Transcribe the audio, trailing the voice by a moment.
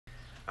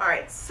All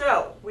right,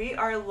 so we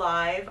are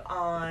live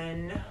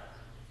on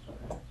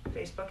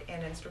Facebook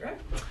and Instagram.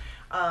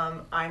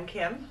 I'm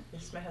Kim.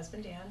 This is my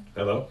husband, Dan.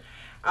 Hello.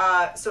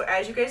 So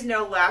as you guys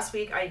know, last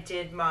week I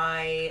did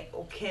my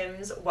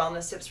Kim's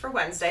Wellness Tips for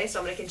Wednesday, so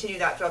I'm going to continue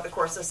that throughout the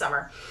course of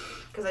summer.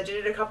 Because I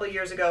did it a couple of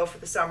years ago for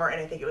the summer, and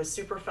I think it was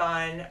super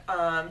fun.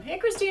 Hey,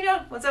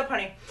 Christina. What's up,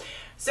 honey?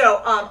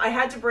 So I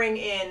had to bring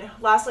in,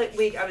 last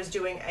week I was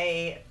doing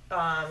a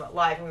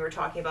live and we were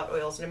talking about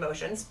oils and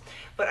emotions.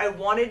 But I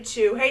wanted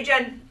to, hey,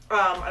 Jen,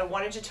 I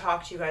wanted to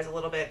talk to you guys a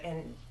little bit,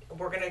 and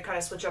we're going to kind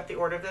of switch up the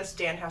order of this.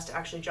 Dan has to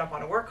actually jump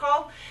on a work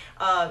call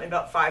in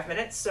about 5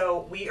 minutes.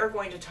 So we are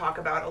going to talk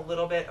about a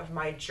little bit of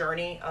my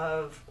journey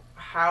of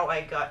how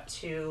I got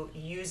to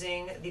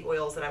using the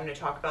oils that I'm going to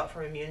talk about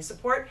for immune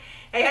support.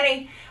 Hey,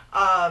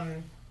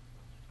 honey.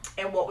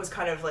 And what was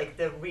kind of like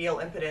the real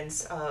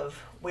impotence of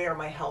where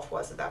my health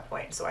was at that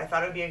point. So I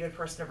thought it would be a good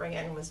person to bring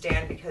in was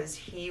Dan, because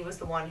he was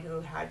the one who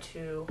had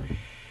to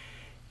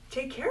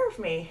take care of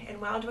me. And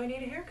wow, do I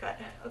need a haircut?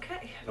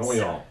 Okay. Don't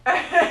we all?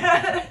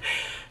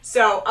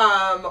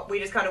 So we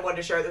just kind of wanted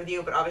to share that with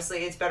you, but obviously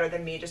it's better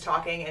than me just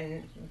talking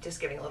and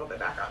just giving a little bit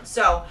of background.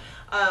 So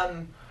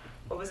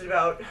what was it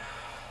about?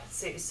 Let's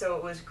see. So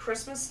it was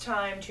Christmas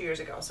time 2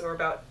 years ago. So we're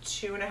about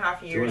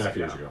 2.5 years ago. 2.5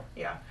 years ago.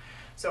 Yeah.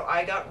 So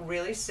I got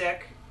really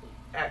sick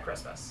at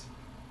Christmas,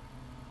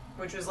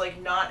 which was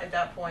like not at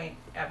that point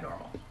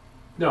abnormal.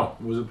 No,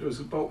 it was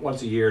about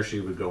once a year she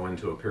would go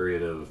into a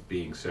period of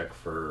being sick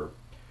for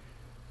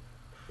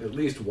at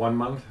least 1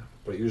 month,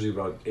 but usually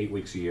about 8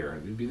 weeks a year.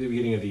 It'd be the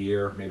beginning of the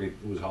year, maybe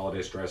it was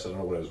holiday stress, I don't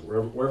know what it was.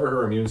 Wherever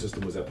her immune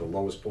system was at the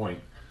lowest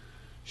point,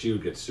 she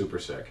would get super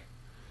sick.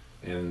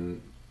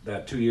 And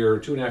that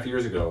 2.5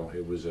 years ago,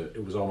 it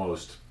was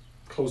almost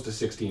close to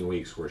 16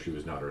 weeks where she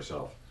was not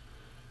herself.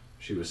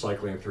 She was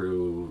cycling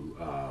through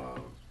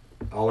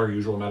all her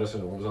usual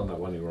medicine. What was on that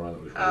one you were on?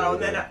 That was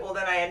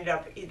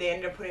really they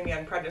ended up putting me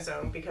on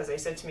prednisone because they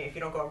said to me, if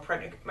you don't go on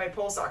prednisone, my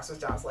pulse ox was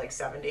down to like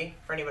 70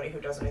 for anybody who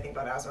does anything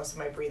about asthma, so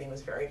my breathing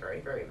was very,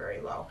 very, very,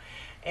 very low.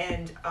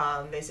 And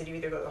they said you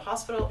either go to the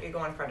hospital or you go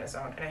on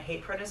prednisone. And I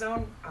hate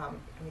prednisone. And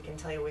we can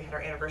tell you we had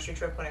our anniversary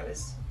trip when I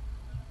was,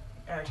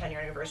 our 10-year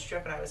anniversary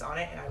trip, and I was on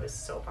it, and I was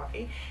so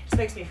puffy. It just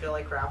makes me feel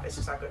like crap. It's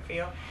just not good for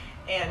you.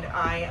 And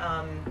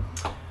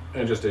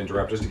And just to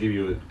interrupt, just to give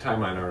you a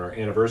timeline on our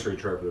anniversary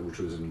trip, which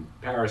was in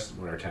Paris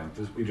on our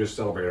 10th, we just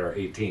celebrated our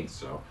 18th,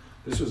 so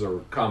this was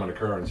a common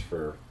occurrence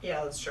for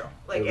yeah, that's true.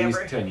 Like at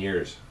least 10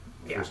 years.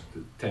 Yeah. First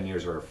 10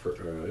 years or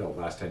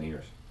last 10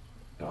 years.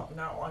 No.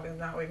 Not longer than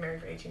that. We've been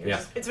married for 18 years.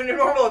 Yeah. It's been a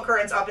normal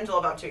occurrence up until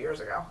about 2 years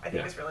ago. I think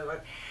Yeah. it's really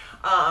what.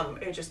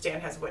 It just Dan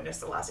has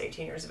witnessed the last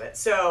 18 years of it.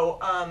 So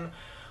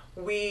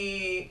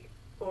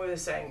what was I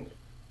saying?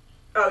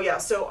 Oh yeah,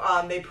 so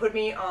they put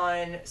me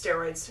on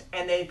steroids,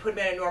 and they put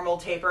me on a normal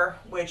taper,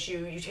 which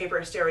you taper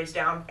steroids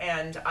down,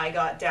 and I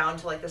got down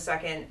to like the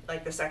second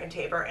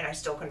taper, and I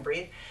still couldn't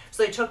breathe.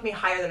 So they took me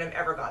higher than I've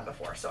ever gone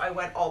before. So I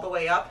went all the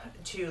way up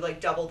to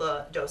like double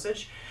the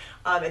dosage.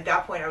 At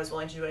that point, I was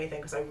willing to do anything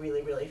because I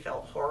really, really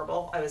felt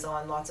horrible. I was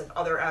on lots of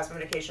other asthma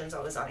medications.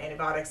 I was on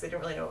antibiotics. They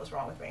didn't really know what was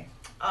wrong with me.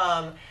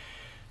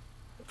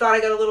 Thought I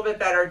got a little bit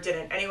better,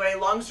 didn't. Anyway,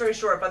 long story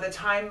short, by the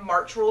time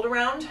March rolled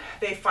around,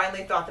 they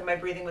finally thought that my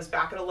breathing was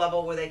back at a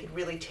level where they could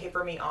really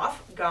taper me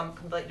off,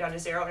 completely down to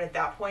zero. And at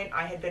that point,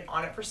 I had been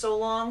on it for so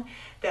long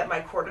that my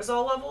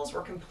cortisol levels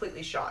were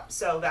completely shot.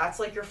 So that's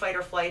like your fight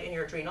or flight in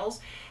your adrenals.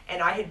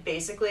 And I had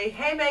basically,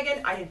 hey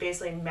Megan, I had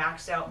basically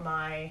maxed out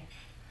my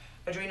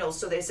adrenals.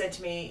 So they said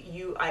to me,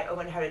 I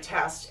went and had a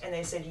test, and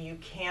they said you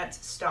can't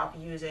stop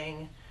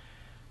using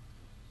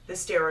the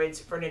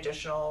steroids for an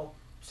additional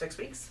 6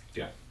 weeks.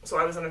 Yeah. So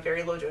I was on a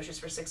very low dosage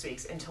for 6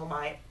 weeks until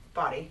my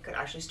body could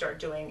actually start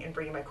doing and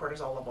bringing my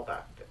cortisol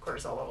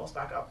levels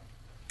back up.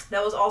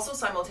 That was also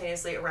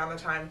simultaneously around the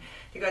time,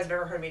 if you guys have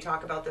ever heard me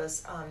talk about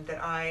this,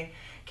 that I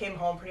came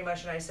home pretty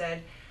much and I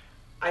said,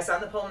 I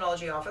sat in the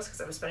pulmonology office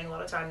because I was spending a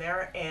lot of time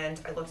there, and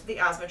I looked at the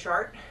asthma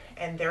chart,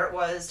 and there it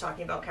was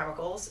talking about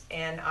chemicals,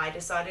 and I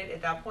decided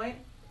at that point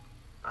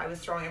I was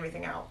throwing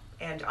everything out.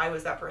 And I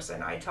was that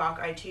person. I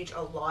teach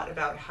a lot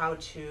about how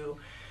to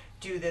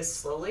do this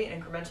slowly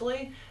and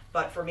incrementally,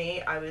 but for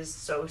me, I was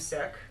so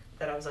sick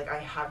that I was like, I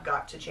have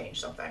got to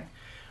change something.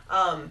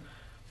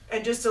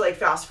 And just to like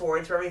fast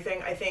forward through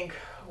everything, I think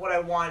what I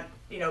want,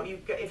 if you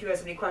guys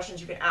have any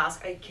questions, you can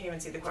ask. I can't even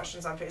see the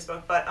questions on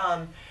Facebook, but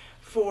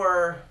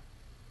for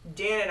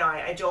Dan and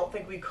I don't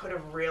think we could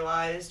have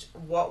realized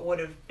what would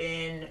have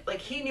been, like,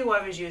 he knew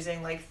I was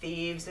using like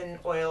thieves and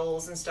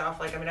oils and stuff.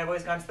 Like, I mean, I've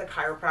always gone to the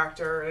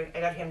chiropractor.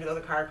 I got him to go to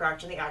the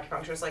chiropractor and the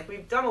acupuncturist. Like,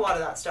 we've done a lot of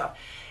that stuff.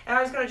 And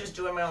I was kind of just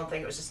doing my own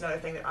thing. It was just another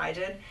thing that I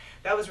did.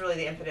 That was really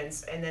the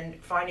impotence. And then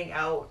finding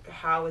out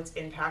how it's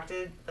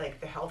impacted,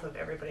 like, the health of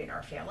everybody in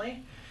our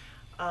family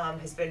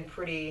has been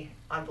pretty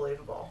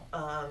unbelievable.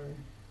 I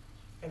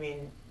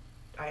mean,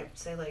 I'd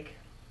say, like,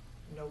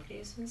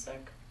 nobody's been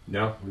sick.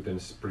 No, we've been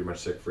pretty much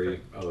sick-free,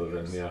 other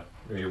than,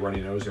 maybe a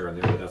runny nose here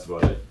and there, but that's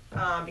about it.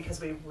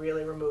 Because we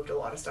really removed a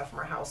lot of stuff from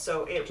our house.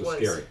 So it Which was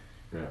scary.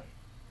 Yeah.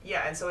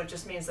 Yeah, and so it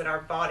just means that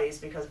our bodies,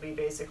 because we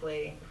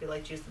basically, if we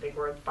like to use the big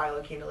word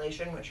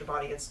bioaccumulation, which your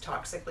body gets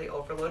toxically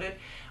overloaded,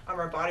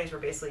 our bodies were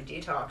basically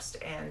detoxed,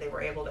 and they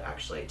were able to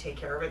actually take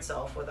care of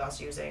itself with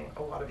us using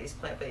a lot of these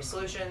plant-based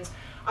solutions.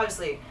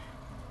 Obviously,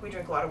 we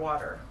drink a lot of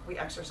water, we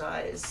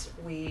exercise,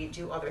 we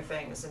do other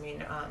things. I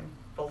mean,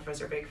 both of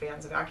us are big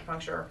fans of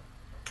acupuncture.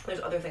 There's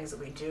other things that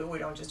we do. We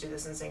don't just do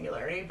this in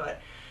singularity, but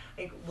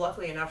like,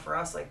 luckily enough for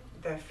us, like,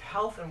 the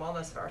health and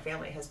wellness of our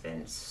family has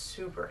been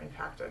super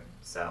impacted.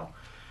 So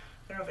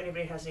I don't know if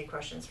anybody has any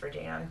questions for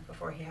Dan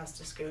before he has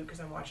to scoot,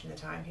 because I'm watching the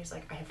time. He's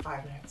like, I have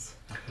 5 minutes.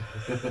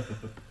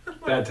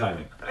 Bad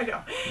timing. I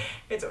know.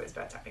 It's always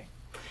bad timing.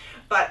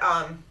 But,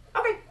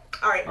 okay.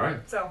 All right. All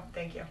right. So,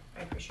 thank you.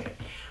 I appreciate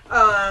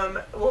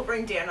it. We'll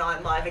bring Dan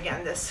on live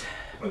again this...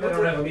 We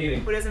don't have a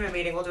meeting. Who doesn't have a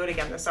meeting? We'll do it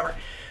again this summer.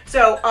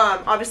 So,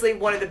 obviously,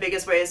 one of the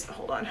biggest ways...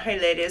 Hold on. Hi,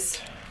 ladies.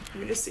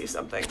 Let me just see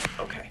something.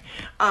 Okay.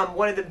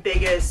 One of the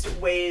biggest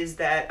ways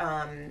that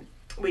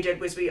we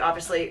did was we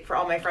obviously, for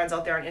all my friends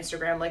out there on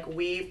Instagram, like,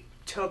 we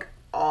took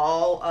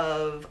all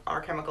of our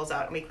chemicals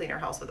out and we clean our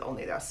house with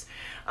only this.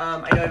 I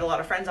know I have a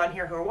lot of friends on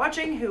here who are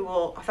watching who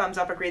will thumbs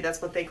up agree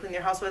that's what they clean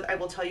their house with. I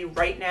will tell you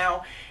right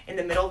now, in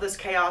the middle of this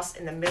chaos,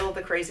 in the middle of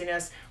the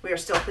craziness, we are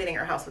still cleaning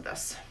our house with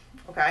this.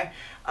 Okay?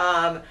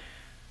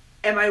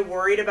 Am I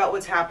worried about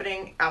what's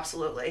happening?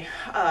 Absolutely.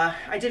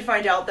 I did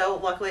find out,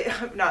 though,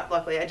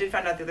 I did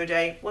find out the other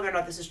day, whether or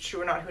not this is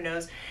true or not, who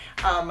knows.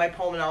 My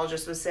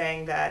pulmonologist was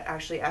saying that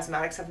actually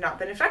asthmatics have not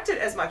been affected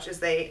as much as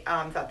they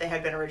thought they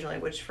had been originally,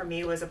 which for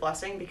me was a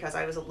blessing, because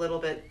I was a little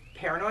bit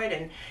paranoid,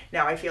 and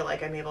now I feel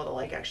like I'm able to,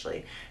 like,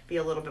 actually be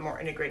a little bit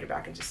more integrated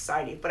back into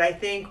society. But I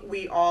think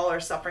we all are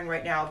suffering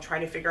right now,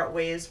 trying to figure out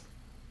ways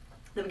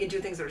that we can do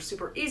things that are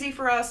super easy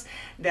for us,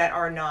 that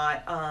are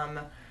not...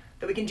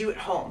 that we can do at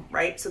home,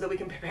 right? So that we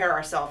can prepare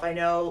ourselves. I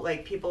know,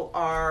 like, people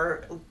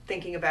are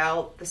thinking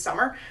about the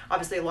summer.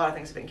 Obviously, a lot of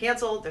things have been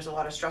canceled. There's a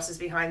lot of stresses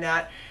behind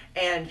that.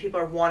 And people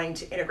are wanting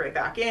to integrate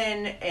back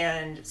in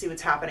and see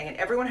what's happening. And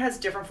everyone has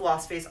different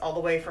philosophies all the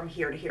way from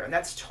here to here. And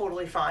that's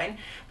totally fine.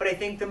 But I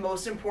think the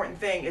most important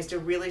thing is to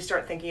really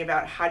start thinking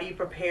about how do you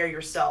prepare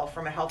yourself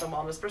from a health and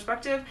wellness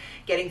perspective,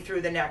 getting through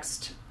the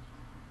next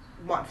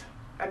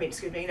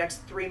next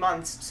 3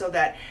 months, so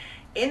that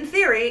in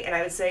theory, and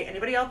I would say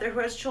anybody out there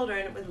who has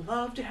children would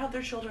love to have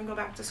their children go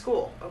back to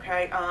school,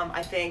 okay?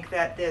 I think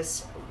that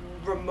this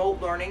remote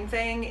learning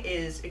thing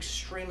is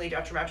extremely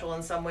detrimental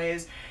in some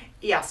ways.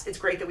 Yes, it's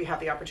great that we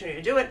have the opportunity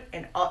to do it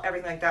and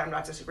everything like that. I'm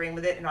not disagreeing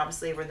with it. And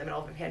obviously we're in the middle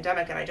of a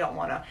pandemic, and I don't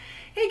want to,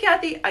 hey,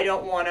 Kathy, I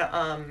don't want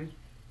to,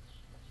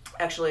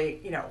 actually,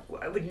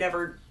 I would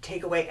never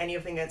take away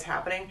anything that's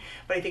happening,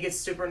 but I think it's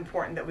super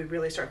important that we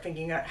really start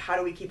thinking about how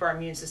do we keep our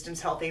immune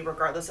systems healthy,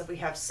 regardless if we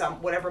have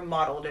whatever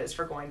model it is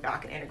for going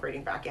back and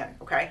integrating back in,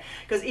 okay?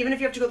 Because even if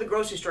you have to go to the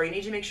grocery store, you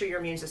need to make sure your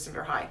immune systems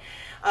are high.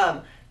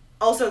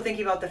 Also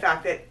thinking about the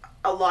fact that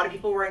a lot of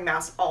people are wearing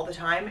masks all the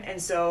time,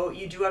 and so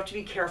you do have to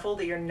be careful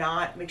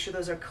that make sure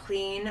those are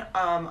clean.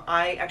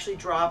 I actually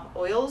drop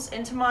oils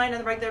into mine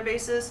on a regular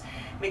basis.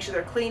 Make sure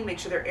they're clean, make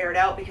sure they're aired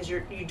out, because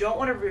you don't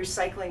want to be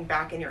recycling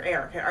back in your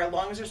air. Okay? Our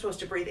lungs are supposed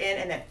to breathe in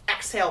and then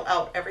exhale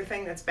out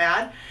everything that's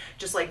bad.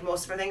 Just like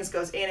most of our things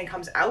goes in and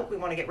comes out, we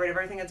want to get rid of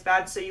everything that's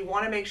bad. So you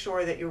want to make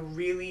sure that you're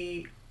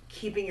really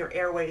keeping your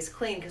airways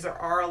clean, because there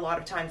are a lot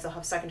of times they'll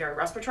have secondary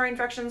respiratory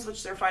infections,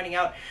 which they're finding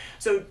out.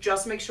 So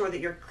just make sure that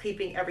you're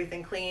keeping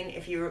everything clean.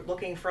 If you're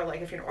looking for,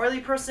 like, if you're an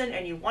oily person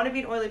and you want to be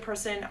an oily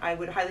person, I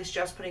would highly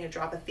suggest putting a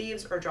drop of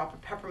thieves or a drop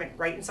of peppermint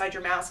right inside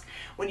your mask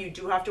when you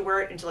do have to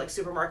wear it into, like,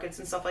 supermarkets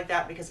and stuff like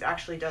that, because it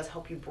actually does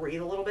help you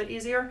breathe a little bit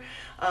easier,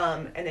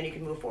 and then you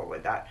can move forward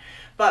with that.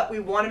 But we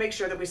want to make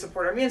sure that we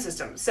support our immune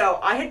system. So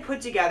I had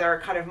put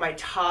together kind of my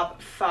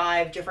top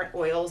 5 different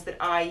oils that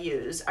I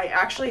use. I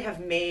actually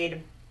have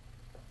made...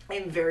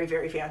 I'm very,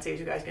 very fancy, as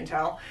you guys can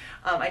tell.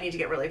 I need to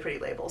get really pretty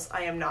labels.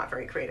 I am not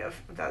very creative.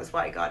 That is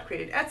why God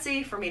created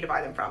Etsy, for me to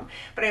buy them from.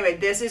 But anyway,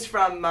 this is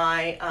from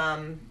my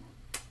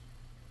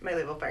my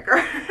label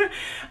picker.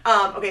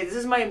 Okay, this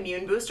is my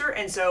immune booster,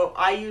 and so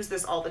I use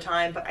this all the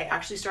time, but I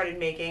actually started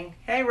making,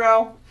 hey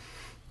Ro,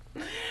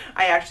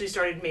 I actually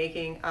started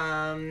making,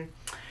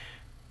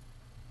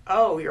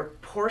 oh, your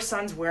poor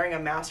son's wearing a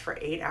mask for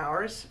 8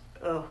 hours.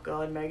 Oh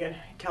God, Megan,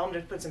 tell him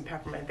to put some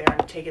peppermint there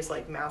and take his,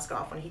 like, mask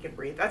off when he can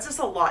breathe. That's just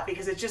a lot,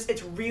 because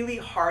it's really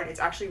hard. It's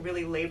actually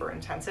really labor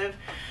intensive.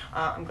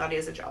 I'm glad he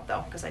has a job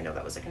though, because I know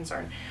that was a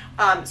concern.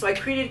 So I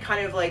created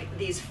kind of like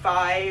these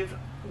 5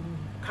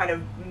 kind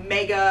of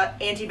mega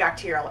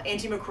antibacterial,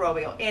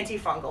 antimicrobial,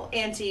 antifungal,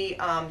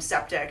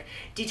 antiseptic,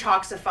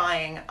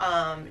 detoxifying,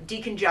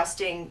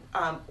 decongesting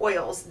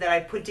oils that I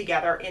put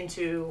together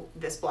into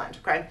this blend,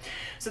 okay?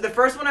 So the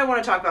first one I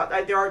want to talk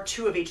about, there are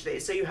 2 of each of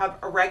these. So you have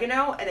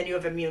oregano and then you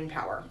have immune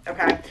power,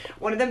 okay?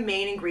 One of the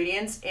main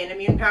ingredients in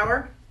immune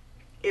power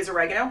is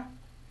oregano.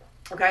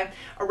 Okay,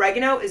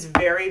 oregano is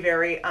very,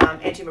 very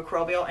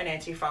antimicrobial and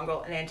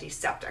antifungal and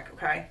antiseptic,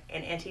 okay,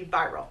 and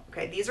antiviral,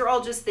 okay. These are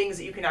all just things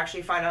that you can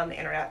actually find on the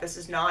internet. This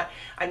is not,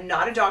 I'm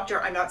not a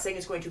doctor. I'm not saying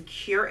it's going to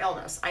cure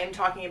illness. I am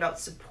talking about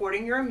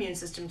supporting your immune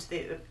system to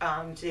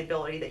the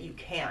ability that you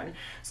can,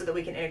 so that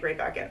we can integrate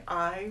back in.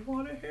 I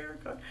want a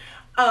haircut.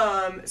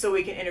 So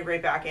we can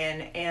integrate back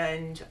in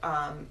and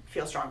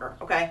feel stronger,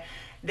 okay.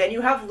 Then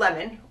you have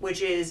lemon,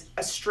 which is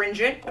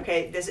astringent,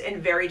 okay, this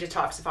and very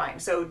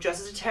detoxifying. So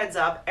just as a heads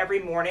up, every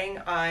morning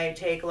I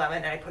take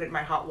lemon and I put it in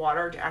my hot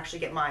water to actually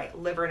get my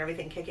liver and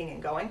everything kicking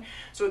and going.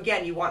 So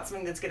again, you want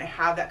something that's going to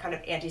have that kind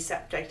of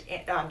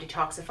antiseptic,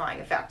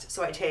 detoxifying effect.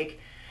 So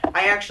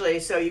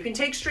so you can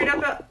take straight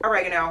up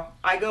oregano.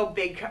 I go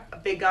big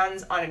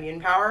guns on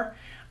Immune Power.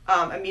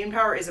 Immune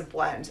Power is a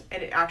blend,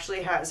 and it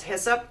actually has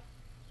hyssop,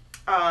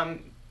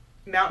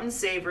 mountain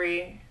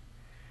savory,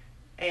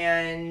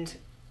 and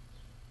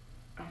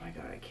oh my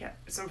god, I can't,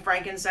 some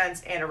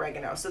frankincense and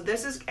oregano. So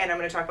this is, and I'm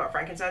going to talk about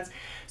frankincense.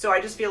 So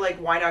I just feel like,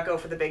 why not go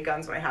for the big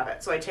guns when I have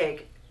it? So I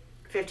take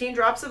 15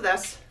 drops of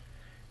this,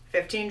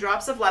 15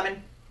 drops of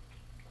lemon,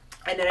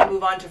 and then I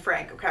move on to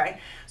frank, okay?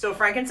 So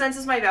frankincense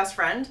is my best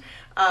friend.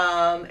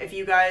 If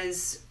you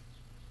guys,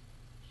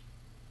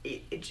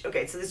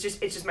 okay, so it's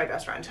just my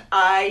best friend.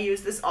 I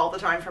use this all the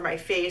time for my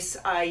face.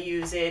 I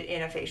use it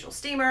in a facial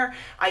steamer.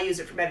 I use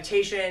it for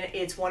meditation.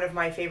 It's one of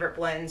my favorite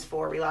blends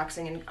for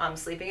relaxing and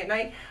sleeping at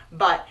night.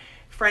 But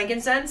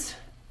frankincense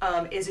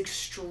is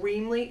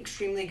extremely,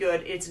 extremely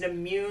good. It's an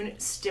immune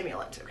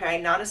stimulant,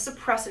 okay? Not a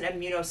suppressant,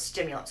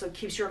 immunostimulant. So it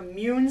keeps your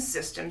immune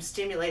system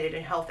stimulated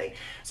and healthy.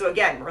 So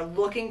again, we're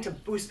looking to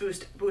boost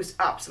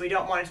up. So we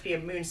don't want it to be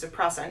immune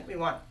suppressant. We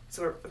want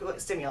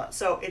stimulant.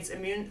 So it's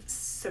immune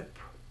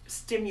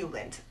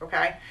stimulant,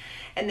 okay?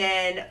 And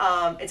then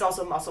it's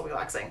also muscle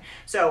relaxing.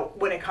 So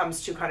when it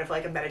comes to kind of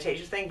like a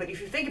meditation thing, but if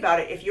you think about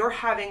it, if you're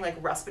having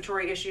like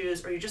respiratory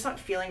issues or you're just not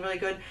feeling really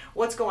good,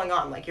 what's going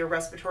on? Like your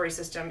respiratory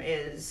system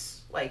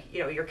is like,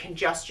 you know, you're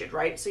congested,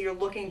 right? So you're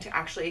looking to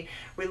actually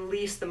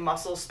release the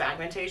muscle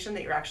spasmentation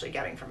that you're actually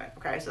getting from it,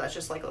 okay? So that's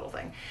just like a little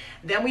thing.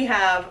 Then we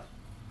have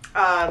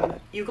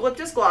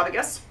Eucalyptus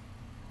globulus,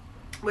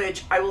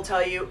 which I will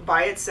tell you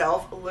by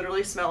itself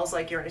literally smells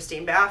like you're in a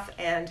steam bath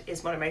and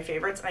is one of my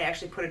favorites. I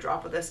actually put a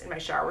drop of this in my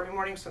shower every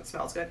morning, so it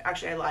smells good.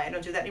 Actually, I lie, I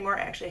don't do that anymore.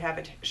 I actually have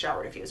a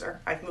shower diffuser.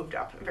 I've moved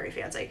up, I'm very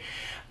fancy.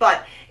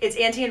 But it's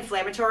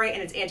anti-inflammatory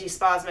and it's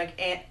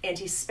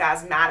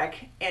antispasmatic,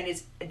 and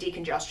it's a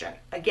decongestion.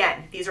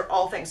 Again, these are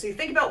all things. So you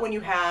think about when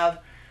you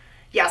have,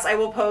 yes, I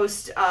will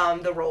post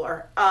the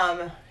roller.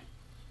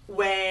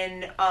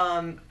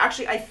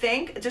 Actually, I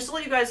think, just to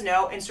let you guys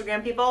know,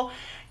 Instagram people,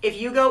 if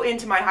you go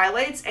into my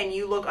highlights and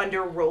you look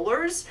under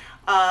rollers,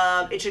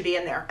 it should be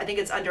in there. I think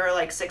it's under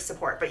like 6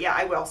 support, but yeah,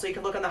 I will. So you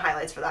can look on the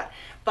highlights for that.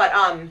 But,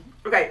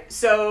 okay,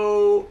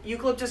 so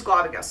Eucalyptus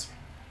globulus.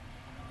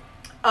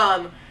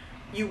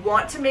 You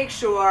want to make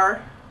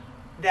sure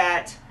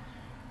that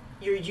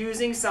you're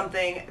using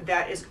something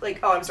that is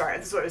like, oh, I'm sorry,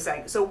 this is what I was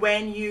saying. So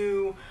when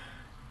you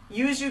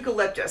use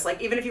eucalyptus,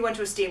 like even if you went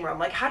to a steam room,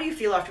 like how do you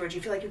feel afterwards?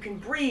 You feel like you can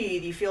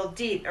breathe, you feel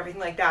deep,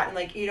 everything like that. And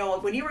like, you know,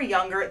 when you were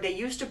younger, they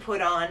used to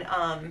put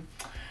on,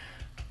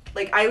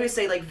 like I always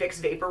say like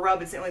Vicks Vapor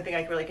Rub. It's the only thing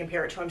I can really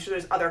compare it to. I'm sure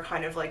there's other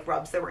kind of like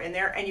rubs that were in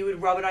there, and you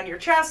would rub it on your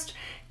chest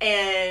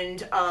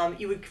and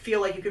you would feel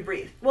like you could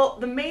breathe. Well,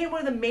 one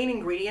of the main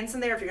ingredients in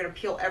there, if you're going to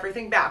peel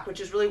everything back, which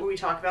is really what we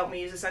talk about when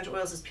we use essential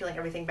oils, is peeling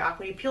everything back.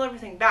 When you peel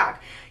everything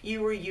back,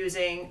 you were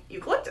using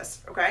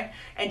eucalyptus, okay?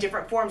 And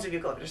different forms of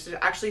eucalyptus. There's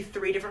actually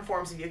 3 different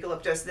forms of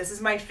eucalyptus. This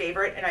is my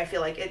favorite, and I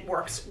feel like it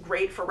works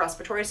great for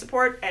respiratory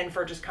support and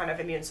for just kind of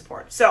immune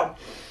support. So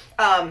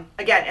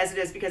again, as it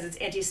is, because it's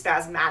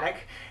antispasmatic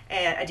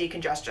and a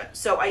decongestion.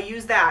 So I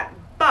use that,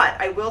 but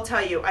I will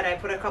tell you, and I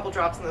put a couple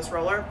drops in this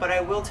roller, but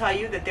I will tell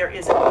you that there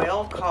is an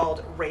oil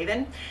called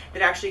Raven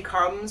that actually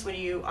comes when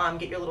you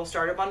get your little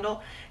starter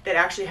bundle that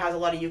actually has a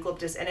lot of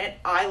eucalyptus in it.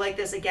 I like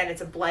this. Again, it's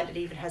a blend. It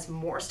even has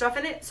more stuff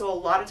in it. So a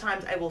lot of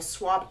times I will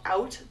swap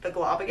out the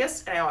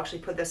globulus and I'll actually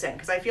put this in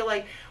because I feel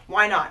like,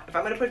 why not? If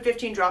I'm going to put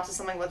 15 drops of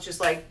something, let's just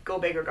like go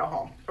big or go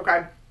home.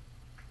 Okay.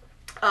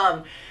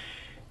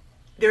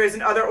 There is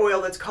another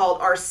oil that's called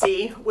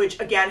RC, which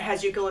again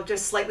has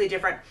eucalyptus, slightly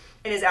different,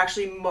 and is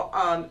actually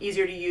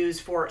easier to use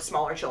for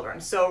smaller children.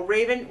 So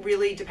Raven,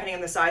 really depending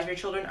on the size of your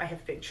children, I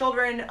have big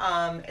children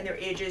and their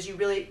ages, you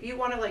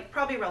want to like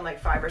probably around like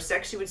 5 or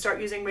 6 you would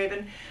start using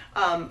Raven.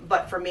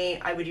 But for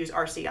me, I would use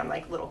RC on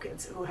like little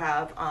kids who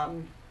have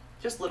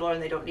just little and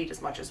they don't need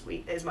as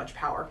much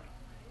power.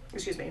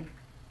 Excuse me.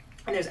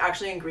 And there's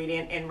actually an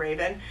ingredient in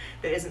Raven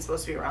that isn't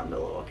supposed to be around the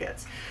little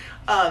kids.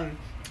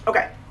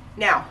 Okay,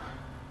 now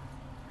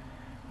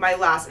my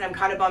last, and I'm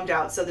kind of bummed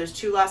out, so there's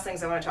 2 last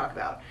things I want to talk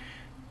about.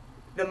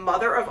 The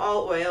mother of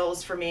all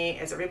oils for me,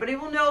 as everybody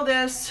will know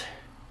this,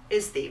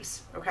 is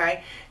Thieves,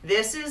 okay?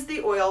 This is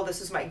the oil, this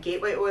is my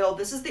gateway oil.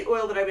 This is the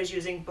oil that I was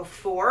using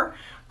before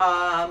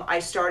I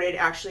started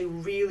actually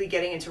really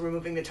getting into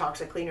removing the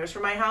toxic cleaners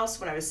from my house.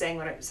 When I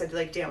said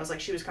like Dan was like,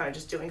 she was kind of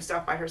just doing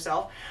stuff by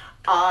herself.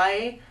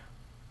 I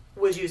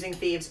was using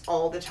Thieves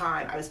all the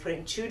time. I was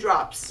putting 2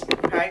 drops,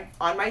 okay,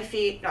 on my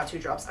feet. Not 2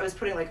 drops. I was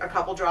putting like a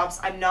couple drops.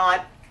 I'm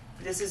like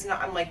this.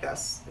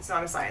 It's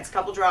not a science.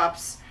 Couple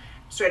drops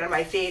straight on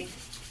my feet.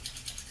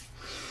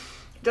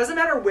 Doesn't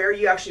matter where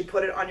you actually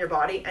put it on your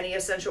body, any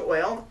essential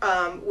oil,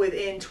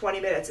 within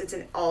 20 minutes, it's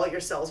in all your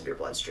cells of your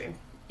bloodstream.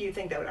 You'd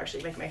think that would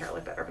actually make my hair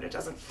look better, but it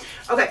doesn't.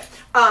 Okay,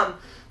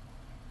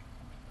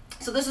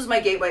 so this is my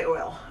gateway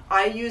oil.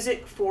 I use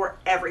it for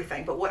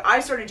everything, but what I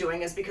started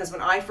doing is because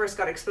when I first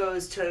got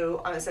exposed to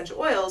essential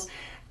oils,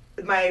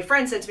 my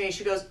friend said to me,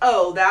 she goes,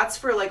 oh, that's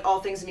for like all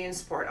things immune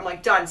support. I'm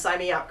like, done, sign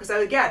me up. Because I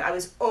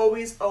was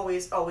always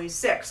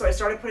sick. So I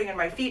started putting it on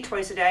my feet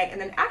twice a day. And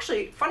then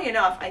actually, funny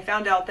enough, I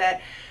found out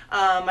that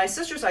my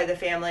sister's side of the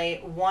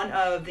family, one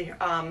of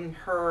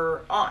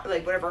her aunt,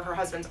 like whatever her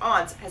husband's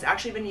aunts, has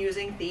actually been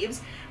using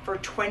Thieves for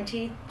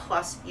 20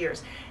 plus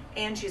years.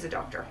 And she's a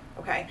doctor,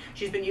 okay?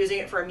 She's been using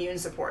it for immune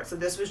support. So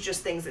this was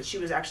just things that she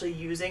was actually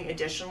using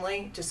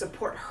additionally to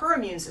support her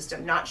immune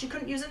system. Not, she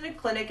couldn't use it in a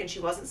clinic, and she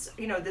wasn't,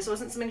 this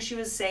wasn't something she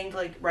was saying,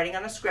 like writing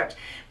on a script,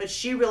 but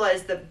she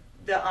realized the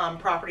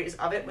properties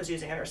of it, was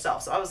using it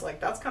herself. So I was like,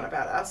 that's kind of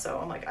badass. So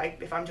I'm like,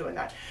 if I'm doing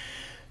that.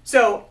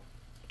 So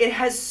it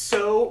has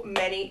so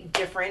many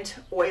different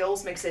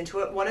oils mixed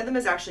into it. One of them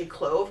is actually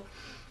clove.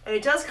 And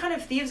it does kind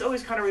of, Thieves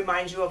always kind of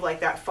reminds you of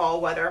like that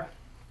fall weather.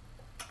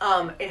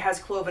 It has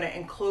clove in it,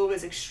 and clove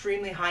is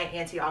extremely high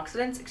in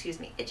antioxidants,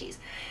 itchies.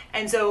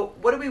 And so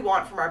what do we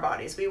want from our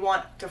bodies? We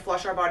want to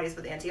flush our bodies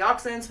with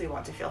antioxidants. We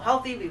want to feel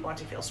healthy. We want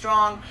to feel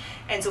strong.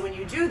 And so when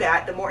you do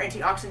that, the more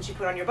antioxidants you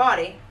put on your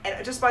body,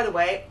 and just by the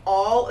way,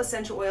 all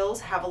essential oils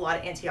have a lot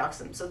of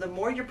antioxidants. So the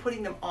more you're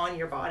putting them on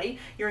your body,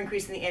 you're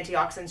increasing the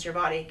antioxidants in your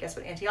body. Guess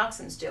what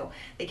antioxidants do?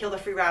 They kill the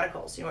free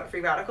radicals. You know what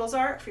free radicals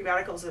are? Free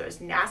radicals are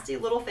those nasty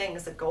little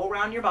things that go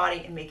around your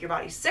body and make your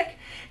body sick,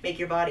 make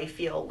your body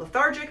feel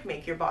lethargic,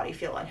 make your body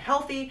feel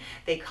unhealthy.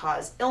 They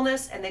cause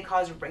illness, and they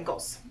cause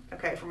wrinkles,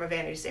 okay, from a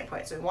vanity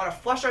standpoint. So we want to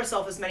flush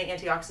ourselves as many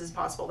antioxidants as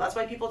possible. That's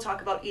why people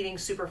talk about eating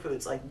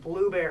superfoods like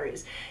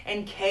blueberries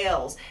and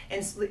kales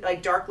and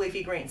like dark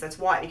leafy greens. That's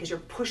why, because you're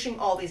pushing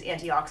all these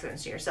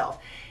antioxidants to yourself.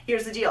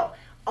 Here's the deal.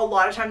 A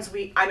lot of times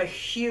I'm a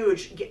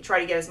huge try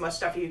to get as much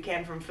stuff as you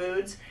can from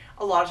foods.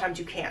 A lot of times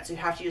you can't, so you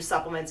have to use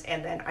supplements.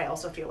 And then I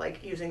also feel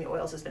like using the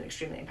oils has been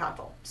extremely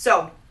impactful.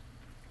 So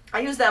I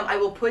use them. I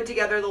will put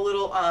together the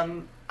little,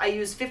 I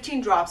use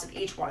 15 drops of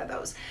each one of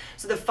those.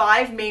 So the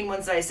 5 main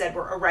ones that I said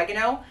were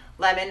oregano,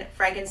 lemon,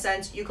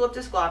 frankincense,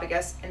 eucalyptus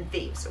globicus, and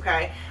Thieves,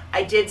 okay?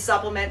 I did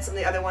supplement some of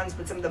the other ones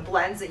with some of the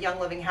blends that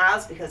Young Living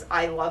has, because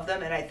I love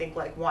them, and I think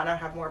like, why not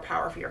have more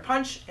power for your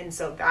punch? And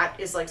so that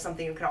is like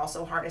something you can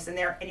also harness in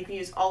there, and you can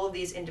use all of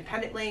these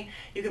independently.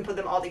 You can put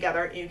them all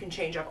together, and you can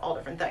change up all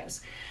different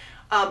things.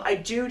 I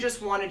do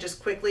just want to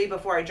just quickly,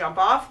 before I jump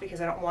off, because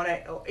I don't want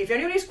to, if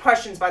anybody has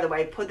questions, by the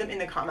way, put them in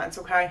the comments,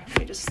 okay? Let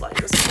me just slide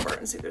this over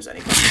and see if there's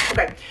any questions.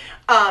 Okay.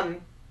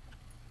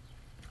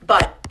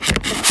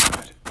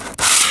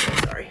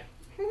 Sorry.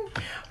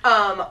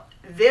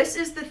 This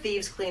is the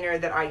Thieves cleaner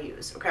that I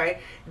use,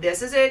 okay?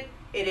 This is it.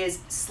 It is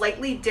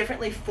slightly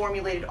differently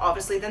formulated,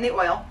 obviously, than the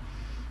oil,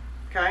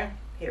 okay?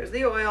 Here's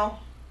the oil.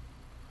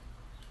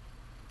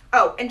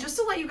 Oh, and just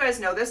to let you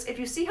guys know this, if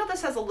you see how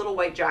this has a little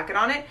white jacket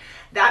on it,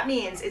 that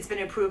means it's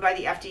been approved by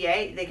the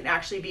FDA. They can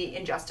actually be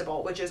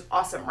ingestible, which is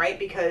awesome, right?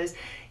 Because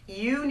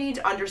you need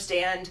to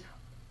understand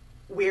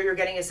where you're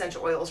getting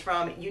essential oils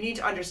from. You need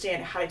to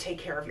understand how to take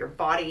care of your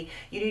body.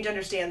 You need to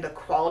understand the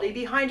quality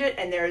behind it.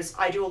 And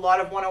I do a lot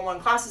of one-on-one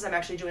classes. I'm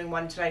actually doing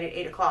one tonight at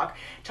 8 o'clock,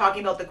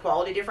 talking about the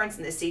quality difference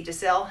in the seed to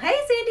sale. Hey,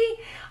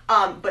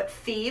 Sandy. But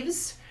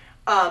Thieves,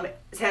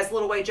 it has a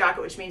little white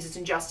jacket, which means it's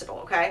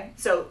ingestible, okay?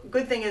 So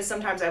good thing is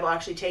sometimes I will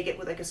actually take it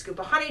with like a scoop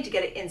of honey to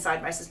get it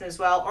inside my system as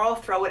well, or I'll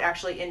throw it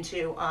actually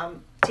into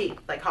tea,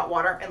 like hot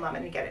water and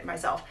lemon, and get it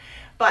myself.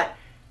 But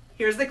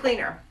here's the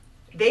cleaner.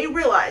 They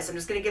realized, I'm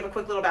just going to give a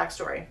quick little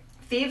backstory.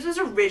 Thieves was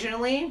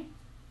originally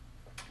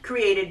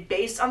created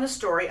based on the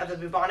story of the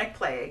bubonic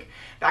plague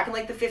back in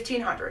like the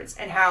 1500s,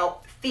 and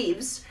how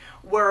thieves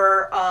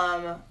were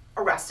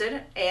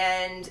arrested,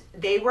 and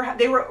they were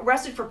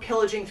arrested for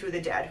pillaging through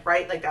the dead,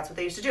 right? Like that's what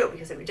they used to do,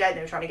 because they were dead and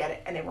they were trying to get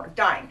it, and they weren't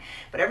dying.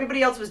 But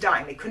everybody else was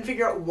dying. They couldn't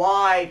figure out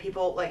why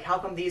people, like how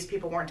come these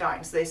people weren't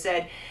dying. So they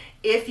said,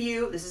 this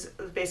is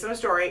based on a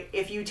story,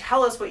 if you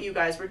tell us what you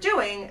guys were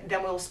doing,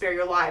 then we'll spare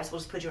your lives. We'll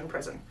just put you in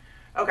prison.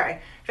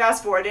 Okay,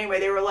 fast forward. Anyway,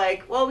 they were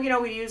like, well, we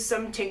used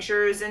some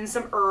tinctures and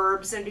some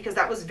herbs, and because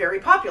that was very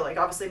popular. Like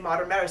obviously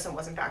modern medicine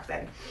wasn't back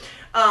then.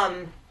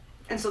 And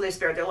so they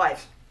spared their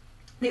life.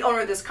 The owner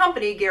of this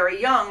company,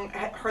 Gary Young,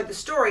 had heard the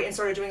story and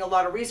started doing a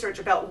lot of research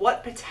about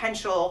what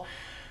potential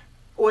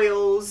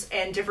oils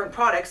and different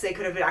products they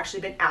could have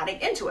actually been adding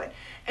into it.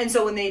 And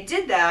so when they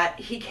did that,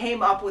 he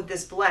came up with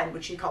this blend,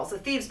 which he calls the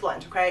Thieves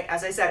blend, okay?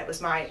 As I said, it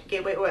was my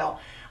gateway oil.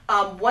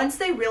 Once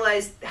they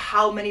realized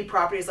how many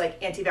properties like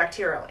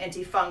antibacterial,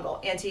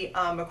 antifungal,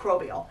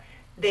 antimicrobial,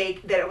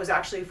 that it was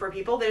actually for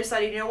people, they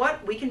decided, you know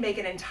what, we can make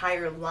an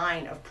entire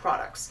line of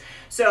products.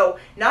 So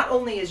not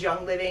only is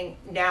Young Living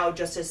now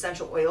just an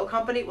essential oil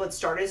company, well, it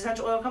started as an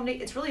essential oil company,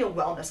 it's really a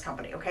wellness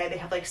company, okay? They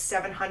have like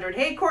 700,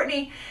 hey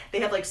Courtney, they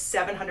have like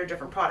 700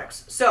 different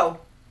products. So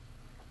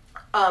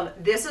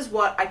this is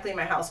what I clean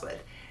my house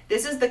with.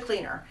 This is the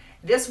cleaner.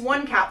 This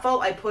one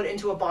capful I put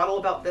into a bottle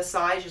about this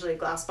size, usually a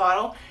glass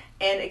bottle,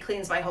 and it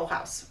cleans my whole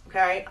house,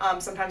 okay?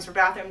 Sometimes for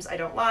bathrooms, I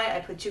don't lie,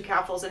 I put 2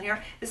 capfuls in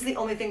here. This is the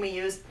only thing we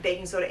use,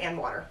 baking soda and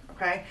water,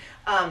 okay?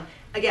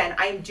 Again,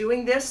 I'm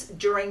doing this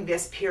during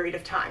this period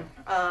of time.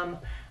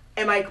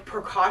 Am I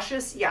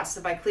precautious? Yes.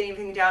 Am I cleaning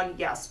everything down?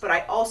 Yes. But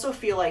I also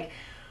feel like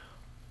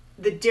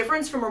the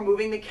difference from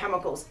removing the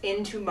chemicals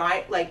into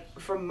my,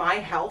 from my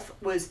health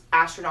was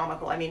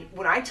astronomical. I mean,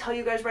 when I tell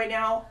you guys right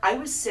now, I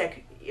was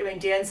sick. I mean,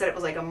 Dan said it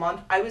was like a month.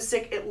 I was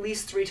sick at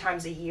least 3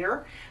 times a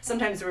year.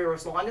 Sometimes they were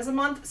as long as a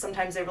month.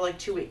 Sometimes they were like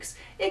 2 weeks.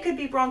 It could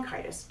be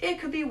bronchitis. It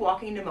could be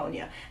walking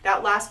pneumonia.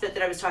 That last bit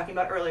that I was talking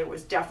about earlier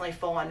was definitely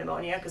full on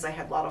pneumonia because I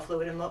had a lot of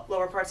fluid in the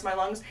lower parts of my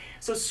lungs.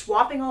 So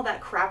swapping all that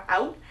crap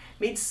out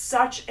made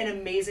such an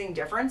amazing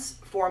difference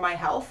for my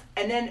health.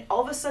 And then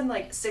all of a sudden,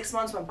 like 6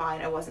 months went by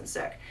and I wasn't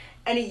sick.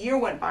 And a year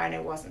went by and I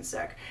wasn't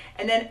sick.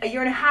 And then a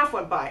year and a half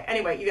went by.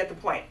 Anyway, you get the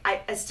point.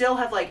 I still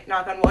have, like,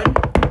 knock on wood,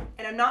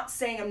 and I'm not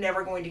saying I'm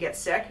never going to get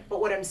sick, but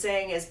what I'm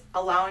saying is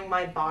allowing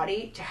my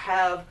body to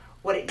have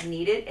what it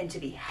needed and to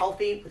be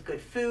healthy with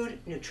good food,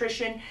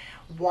 nutrition,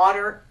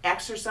 water,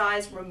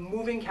 exercise,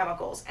 removing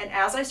chemicals. And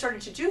as I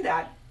started to do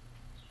that,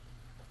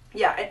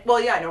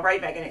 I know,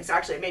 right, Megan? It's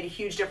actually, it made a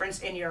huge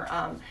difference in your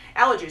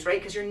allergies, right?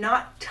 Because you're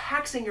not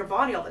taxing your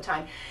body all the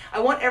time. I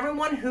want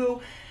everyone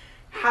who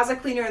has a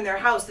cleaner in their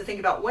house to think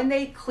about when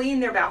they clean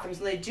their bathrooms,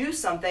 when they do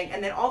something,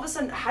 and then all of a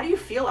sudden, how do you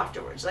feel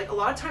afterwards? Like, a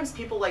lot of times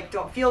people like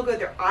don't feel good,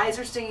 their eyes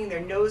are stinging, their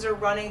nose are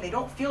running, they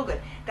don't feel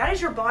good. That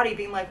is your body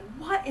being like,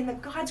 what in the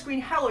God's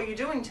green hell are you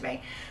doing to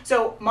me?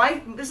 So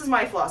this is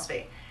my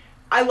philosophy.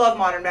 I love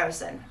modern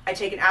medicine. I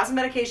take an asthma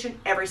medication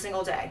every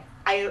single day.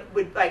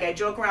 I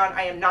joke around,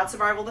 I am not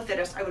survival of the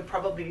fittest. I would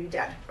probably be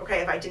dead,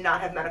 okay, if I did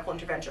not have medical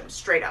intervention,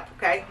 straight up,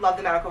 okay? Love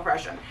the medical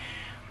profession.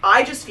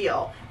 I just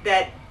feel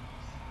that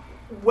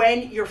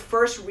when your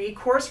first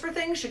recourse for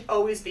things should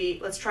always be,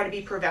 let's try to be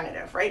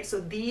preventative, right?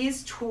 So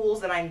these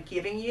tools that I'm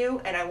giving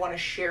you and I want to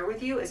share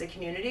with you as a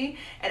community,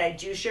 and I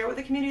do share with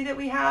the community that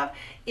we have,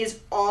 is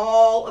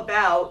all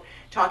about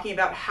talking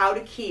about how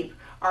to keep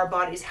our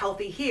bodies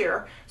healthy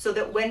here so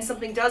that when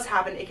something does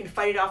happen, it can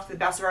fight it off to the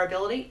best of our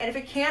ability. And if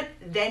it can't,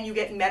 then you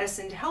get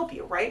medicine to help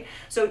you, right?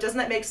 So doesn't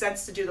that make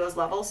sense to do those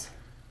levels?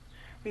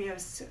 We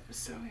have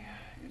so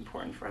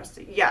important for us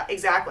to, yeah,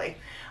 exactly.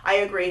 I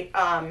agree.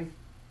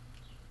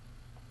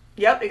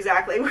 Yep,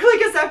 exactly. We're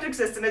like a septic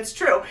system. It's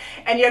true.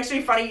 And you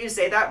actually, funny you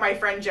say that. My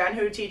friend Jen,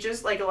 who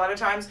teaches, like, a lot of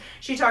times,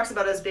 she talks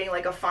about us being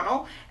like a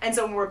funnel. And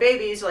so when we're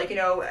babies, like, you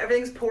know,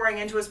 everything's pouring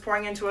into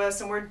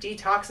us, and we're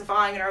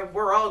detoxifying, and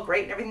we're all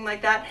great and everything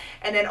like that.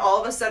 And then all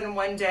of a sudden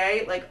one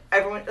day, like,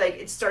 everyone, like,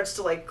 it starts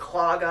to like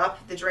clog up.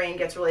 The drain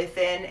gets really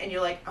thin, and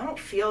you're like, I don't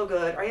feel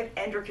good, or I have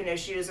endocrine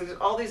issues, or there's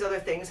all these other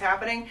things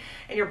happening,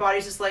 and your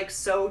body's just like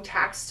so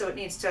taxed, so it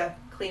needs to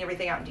clean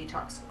everything out and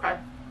detox. Okay.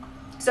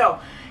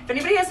 So if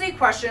anybody has any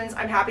questions,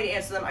 I'm happy to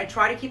answer them. I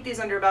try to keep these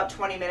under about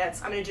 20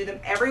 minutes. I'm going to do them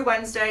every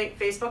Wednesday,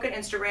 Facebook and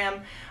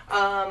Instagram.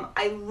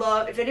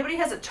 If anybody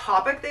has a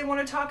topic they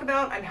want to talk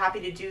about, I'm happy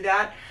to do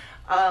that.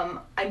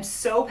 I'm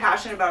so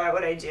passionate about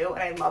what I do,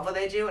 and I love what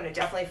I do, and it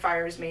definitely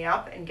fires me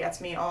up and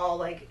gets me all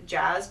like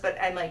jazzed. But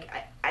I'm like,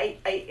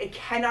 I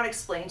cannot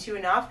explain to you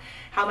enough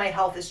how my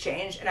health has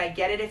changed. And I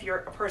get it if you're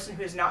a person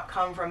who's not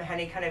come from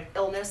any kind of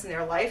illness in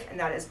their life, and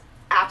that is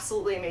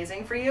absolutely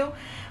amazing for you.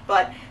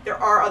 But there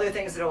are other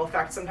things that will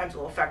affect. Sometimes it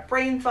will affect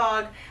brain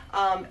fog.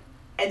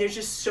 And there's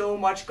just so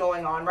much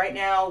going on right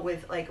now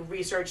with like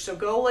research. So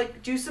go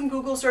like do some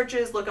Google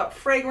searches, look up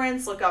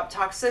fragrance, look up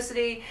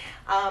toxicity.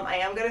 I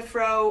am going to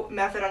throw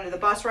Method under the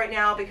bus right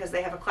now because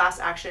they have a class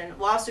action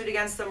lawsuit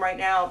against them right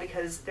now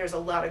because there's a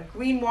lot of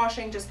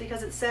greenwashing. Just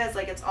because it says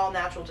like it's all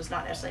natural does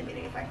not necessarily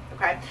mean anything.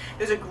 Okay.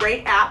 There's a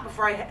great app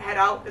before I head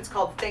out. It's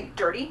called Think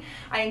Dirty.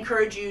 I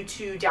encourage you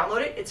to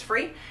download it. It's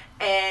free.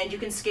 And you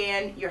can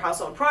scan your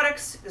household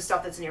products, the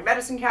stuff that's in your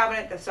medicine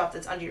cabinet, the stuff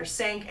that's under your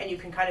sink, and you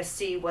can kind of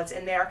see what's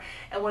in there.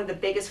 And one of the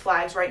biggest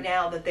flags right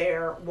now that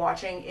they're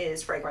watching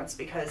is fragrance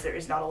because there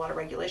is not a lot of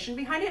regulation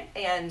behind it.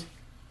 And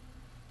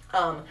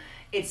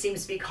it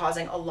seems to be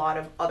causing a lot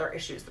of other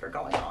issues that are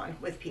going on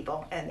with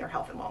people and their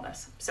health and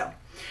wellness. So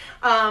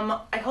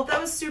I hope that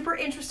was super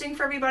interesting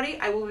for everybody.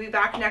 I will be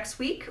back next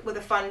week with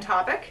a fun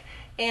topic.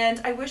 And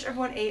I wish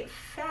everyone a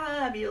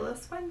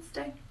fabulous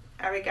Wednesday.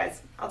 All right,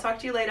 guys, I'll talk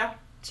to you later.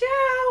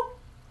 Ciao!